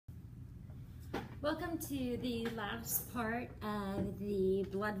Welcome to the last part of the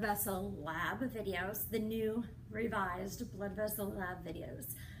blood vessel lab videos, the new revised blood vessel lab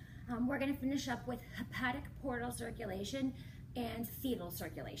videos. We're going to finish up with hepatic portal circulation and fetal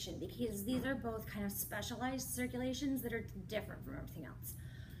circulation because these are both kind of specialized circulations that are different from everything else.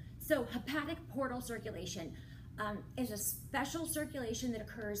 So hepatic portal circulation is a special circulation that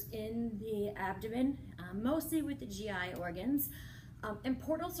occurs in the abdomen, mostly with the GI organs. And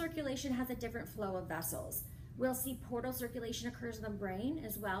portal circulation has a different flow of vessels. We'll see portal circulation occurs in the brain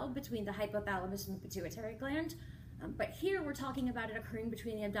as well, between the hypothalamus and the pituitary gland. But here we're talking about it occurring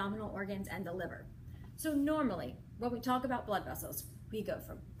between the abdominal organs and the liver. So normally, when we talk about blood vessels, we go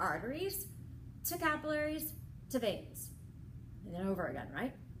from arteries to capillaries to veins. And then over again,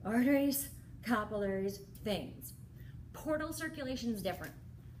 right? Arteries, capillaries, veins. Portal circulation is different.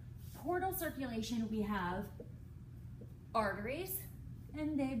 Portal circulation, we have arteries,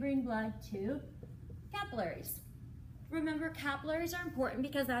 and they bring blood to capillaries. Remember, capillaries are important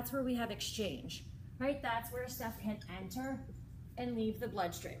because that's where we have exchange, right? That's where stuff can enter and leave the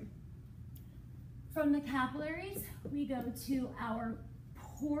bloodstream. From the capillaries, we go to our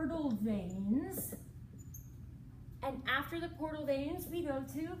portal veins, and after the portal veins, we go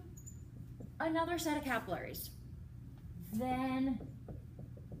to another set of capillaries, then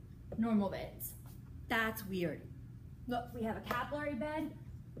normal veins. That's weird. Look, we have a capillary bed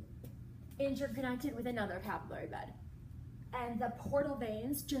interconnected with another capillary bed, and the portal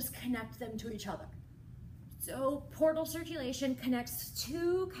veins just connect them to each other. So portal circulation connects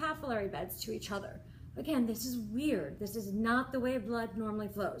two capillary beds to each other. Again, this is weird. This is not the way blood normally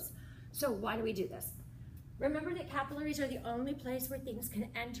flows. So why do we do this? Remember that capillaries are the only place where things can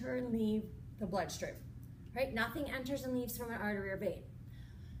enter and leave the bloodstream, right? Nothing enters and leaves from an artery or vein.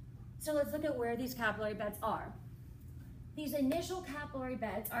 So let's look at where these capillary beds are. These initial capillary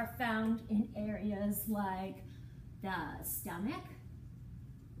beds are found in areas like the stomach,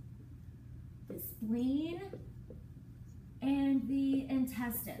 the spleen, and the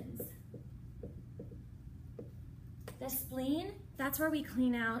intestines. The spleen, that's where we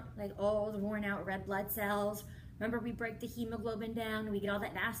clean out like old, worn out red blood cells. Remember, we break the hemoglobin down, we get all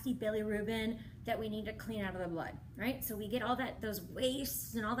that nasty bilirubin that we need to clean out of the blood, right? So we get all that, those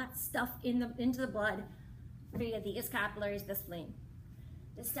wastes and all that stuff into the blood via these capillaries, the spleen.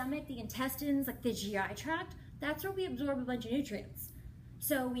 The stomach, the intestines, like the GI tract, that's where we absorb a bunch of nutrients.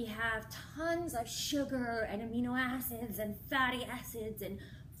 So we have tons of sugar and amino acids and fatty acids and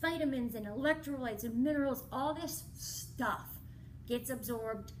vitamins and electrolytes and minerals. All this stuff gets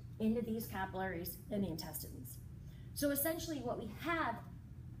absorbed into these capillaries in the intestines. So essentially what we have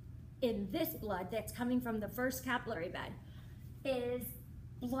in this blood that's coming from the first capillary bed is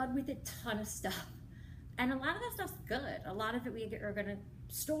blood with a ton of stuff. And a lot of that stuff's good. A lot of it we are gonna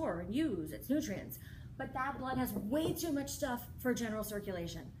store and use, it's nutrients. But that blood has way too much stuff for general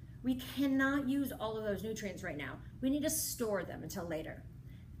circulation. We cannot use all of those nutrients right now. We need to store them until later.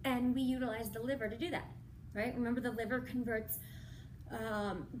 And we utilize the liver to do that, right? Remember, the liver converts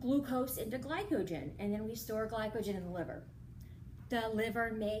glucose into glycogen, and then we store glycogen in the liver. The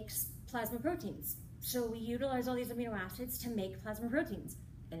liver makes plasma proteins. So we utilize all these amino acids to make plasma proteins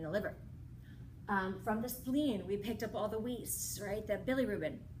in the liver. From the spleen, we picked up all the wastes, right? The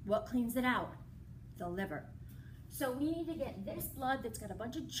bilirubin. What cleans it out? The liver. So we need to get this blood that's got a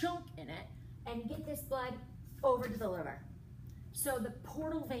bunch of junk in it and get this blood over to the liver. So the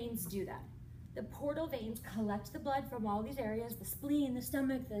portal veins do that. The portal veins collect the blood from all these areas, the spleen, the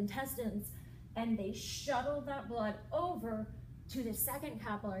stomach, the intestines, and they shuttle that blood over to the second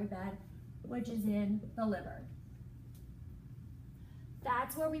capillary bed, which is in the liver.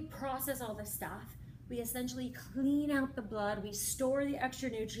 That's where we process all this stuff. We essentially clean out the blood, we store the extra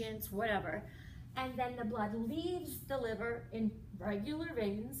nutrients, whatever, and then the blood leaves the liver in regular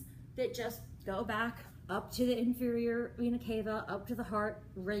veins that just go back up to the inferior vena cava, up to the heart,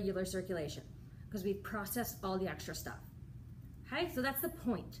 regular circulation, because we've processed all the extra stuff. Okay, so that's the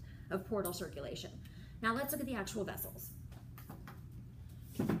point of portal circulation. Now let's look at the actual vessels.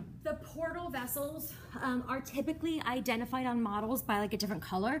 The portal vessels are typically identified on models by like a different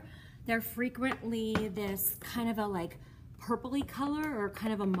color. They're frequently this kind of a like purpley color or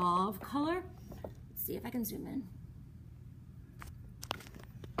kind of a mauve color. Let's see if I can zoom in.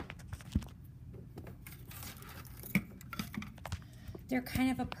 They're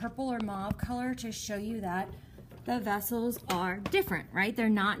kind of a purple or mauve color to show you that the vessels are different, right? They're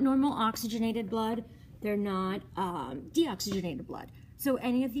not normal oxygenated blood. They're not deoxygenated blood. So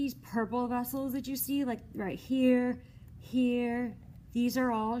any of these purple vessels that you see, like right here, here, these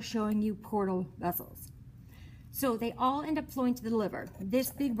are all showing you portal vessels. So they all end up flowing to the liver.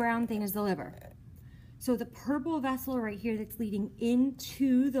 This big brown thing is the liver. So the purple vessel right here that's leading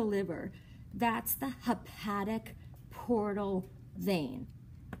into the liver, that's the hepatic portal vein.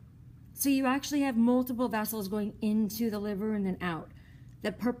 So you actually have multiple vessels going into the liver and then out.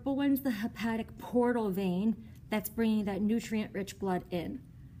 The purple one's the hepatic portal vein that's bringing that nutrient-rich blood in.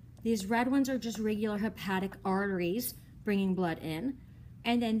 These red ones are just regular hepatic arteries bringing blood in.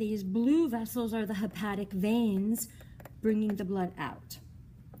 And then these blue vessels are the hepatic veins bringing the blood out.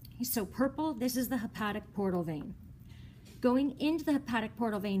 So purple, this is the hepatic portal vein. Going into the hepatic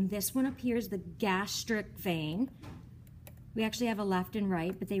portal vein, this one appears the gastric vein. We actually have a left and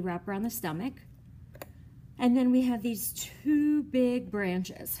right, but they wrap around the stomach. And then we have these two big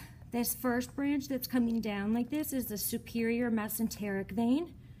branches. This first branch that's coming down like this is the superior mesenteric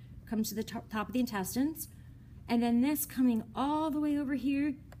vein, comes to the top of the intestines. And then this coming all the way over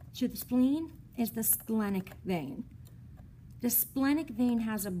here to the spleen is the splenic vein. The splenic vein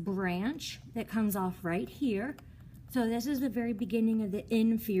has a branch that comes off right here. So this is the very beginning of the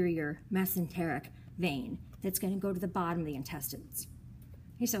inferior mesenteric vein that's going to go to the bottom of the intestines.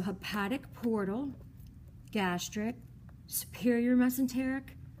 Okay, so hepatic portal, gastric, superior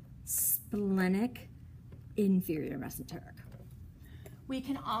mesenteric, splenic, inferior mesenteric. We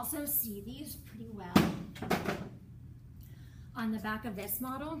can also see these pretty well on the back of this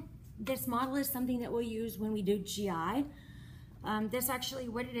model. This model is something that we'll use when we do GI. This actually,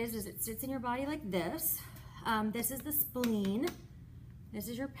 what it is it sits in your body like this. This is the spleen. This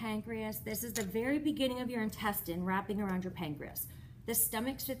is your pancreas. This is the very beginning of your intestine wrapping around your pancreas. The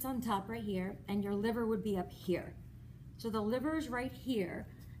stomach sits on top right here, and your liver would be up here. So the liver is right here.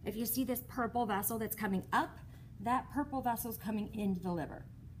 If you see this purple vessel that's coming up, that purple vessel is coming into the liver.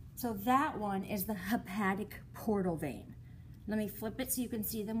 So that one is the hepatic portal vein. Let me flip it so you can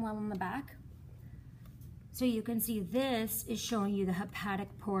see them well on the back. So you can see this is showing you the hepatic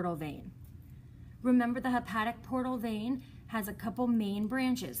portal vein. Remember, the hepatic portal vein has a couple main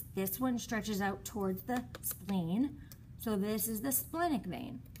branches. This one stretches out towards the spleen. So this is the splenic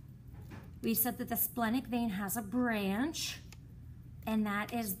vein. We said that the splenic vein has a branch, and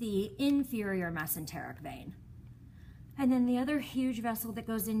that is the inferior mesenteric vein. And then the other huge vessel that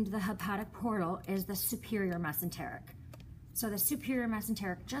goes into the hepatic portal is the superior mesenteric. So the superior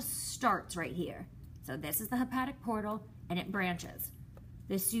mesenteric just starts right here. So this is the hepatic portal, and it branches.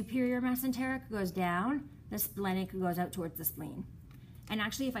 The superior mesenteric goes down, the splenic goes out towards the spleen. And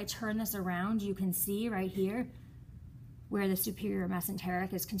actually, if I turn this around, you can see right here where the superior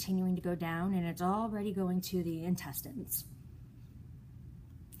mesenteric is continuing to go down, and it's already going to the intestines.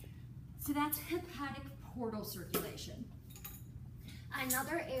 So that's hepatic portal circulation.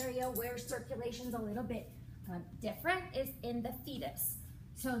 Another area where circulation is a little bit different is in the fetus.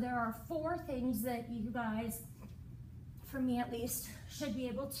 So there are 4 things that you guys, for me at least, should be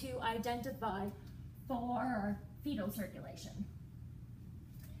able to identify for fetal circulation.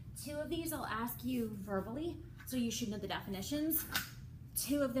 2 of these I'll ask you verbally, so you should know the definitions.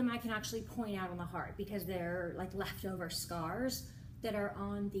 2 of them I can actually point out on the heart because they're like leftover scars that are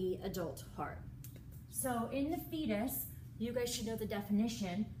on the adult heart. So in the fetus, you guys should know the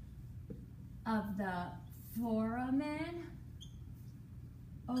definition of the Foramen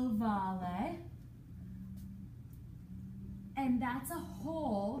Ovale, and that's a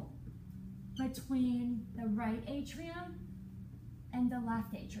hole between the right atrium and the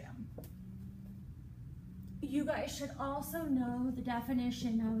left atrium. You guys should also know the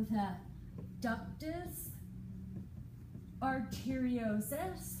definition of the Ductus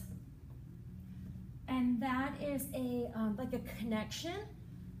Arteriosus, and that is a like a connection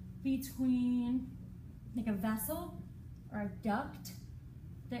between like a vessel or a duct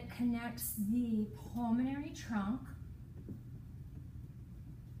that connects the pulmonary trunk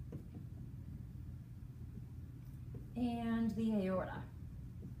and the aorta.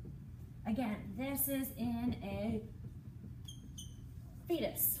 Again, this is in a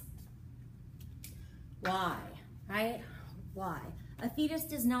fetus. Why, right? Why? A fetus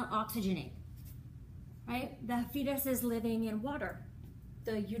does not oxygenate, right? The fetus is living in water.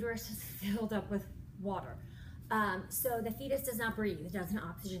 The uterus is filled up with water. So the fetus does not breathe. It doesn't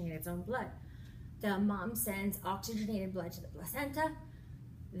oxygenate its own blood. The mom sends oxygenated blood to the placenta.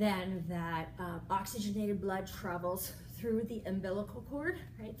 Then that oxygenated blood travels through the umbilical cord,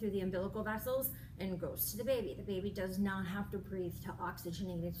 right, through the umbilical vessels, and goes to the baby. The baby does not have to breathe to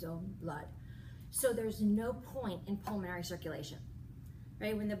oxygenate its own blood. So there's no point in pulmonary circulation,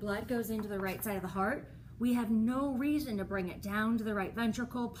 right? When the blood goes into the right side of the heart, we have no reason to bring it down to the right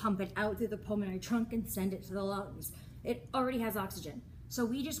ventricle, pump it out through the pulmonary trunk, and send it to the lungs. It already has oxygen. So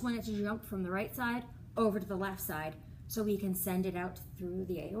we just want it to jump from the right side over to the left side so we can send it out through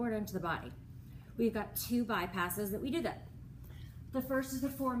the aorta into the body. we've got two bypasses that we do that. The first is the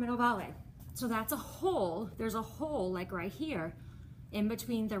foramen ovale. So that's a hole, there's a hole like right here in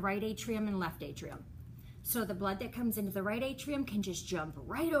between the right atrium and left atrium. So the blood that comes into the right atrium can just jump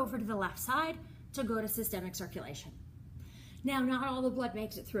right over to the left side to go to systemic circulation. Now, not all the blood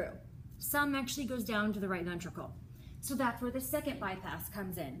makes it through. Some actually goes down to the right ventricle. So that's where the second bypass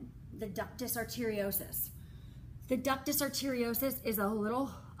comes in, the ductus arteriosus. The ductus arteriosus is a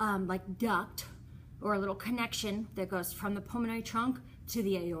little like duct or a little connection that goes from the pulmonary trunk to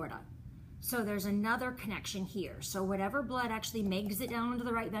the aorta. So there's another connection here. So whatever blood actually makes it down into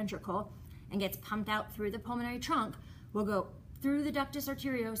the right ventricle and gets pumped out through the pulmonary trunk will go through the ductus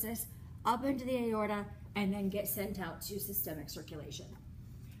arteriosus, up into the aorta, and then get sent out to systemic circulation.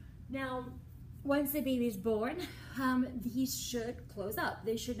 Now, once the baby's born, these should close up.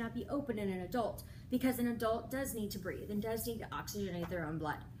 They should not be open in an adult because an adult does need to breathe and does need to oxygenate their own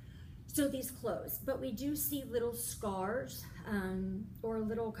blood. So these close, but we do see little scars or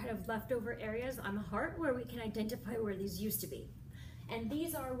little kind of leftover areas on the heart where we can identify where these used to be. And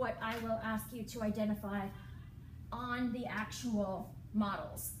these are what I will ask you to identify on the actual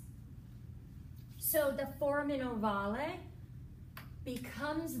models. So the foramen ovale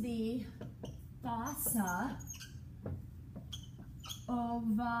becomes the fossa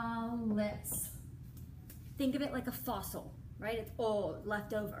ovalis. Think of it like a fossil, right? It's old,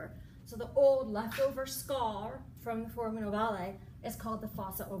 left over. So the old leftover scar from the foramen ovale is called the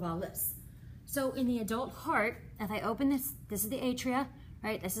fossa ovalis. So in the adult heart, if I open this is the atria,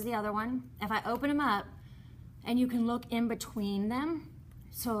 right? This is the other one. If I open them up, and you can look in between them,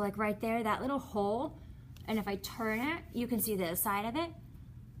 so like right there, that little hole, and if I turn it, you can see the side of it.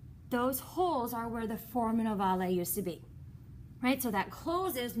 Those holes are where the foramen ovale used to be, right? So that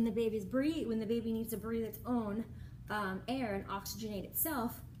closes when the baby needs to breathe its own air and oxygenate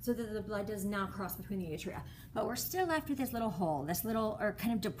itself, so that the blood does not cross between the atria. But we're still left with this little hole, this little, or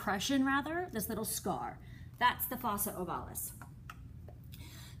kind of depression rather, this little scar. That's the fossa ovalis.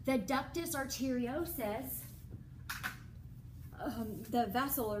 The ductus arteriosus, the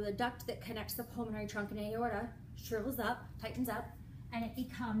vessel or the duct that connects the pulmonary trunk and aorta, shrivels up, tightens up, and it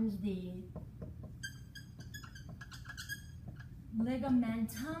becomes the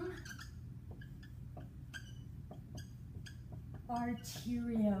ligamentum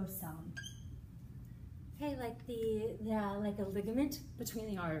arteriosum. Okay, like a ligament between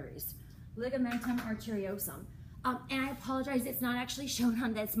the arteries. Ligamentum arteriosum. And I apologize, it's not actually shown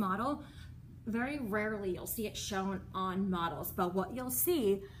on this model. Very rarely you'll see it shown on models, but what you'll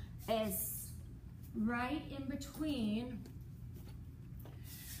see is right in between,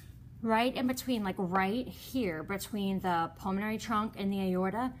 like right here, between the pulmonary trunk and the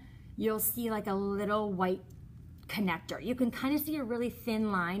aorta, you'll see like a little white connector. You can kind of see a really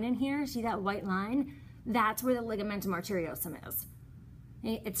thin line in here. See that white line? That's where the ligamentum arteriosum is.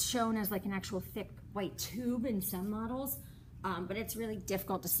 It's shown as like an actual thick white tube in some models, but it's really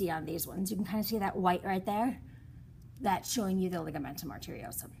difficult to see on these ones. You can kind of see that white right there. That's showing you the ligamentum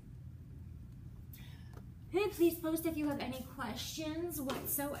arteriosum. Hey, please post if you have any questions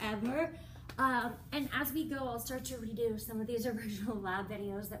whatsoever. And as we go, I'll start to redo some of these original lab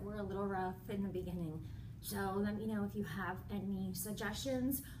videos that were a little rough in the beginning. So let me know if you have any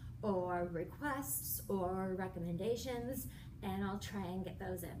suggestions or requests or recommendations, and I'll try and get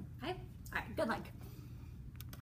those in, okay? All right, good luck.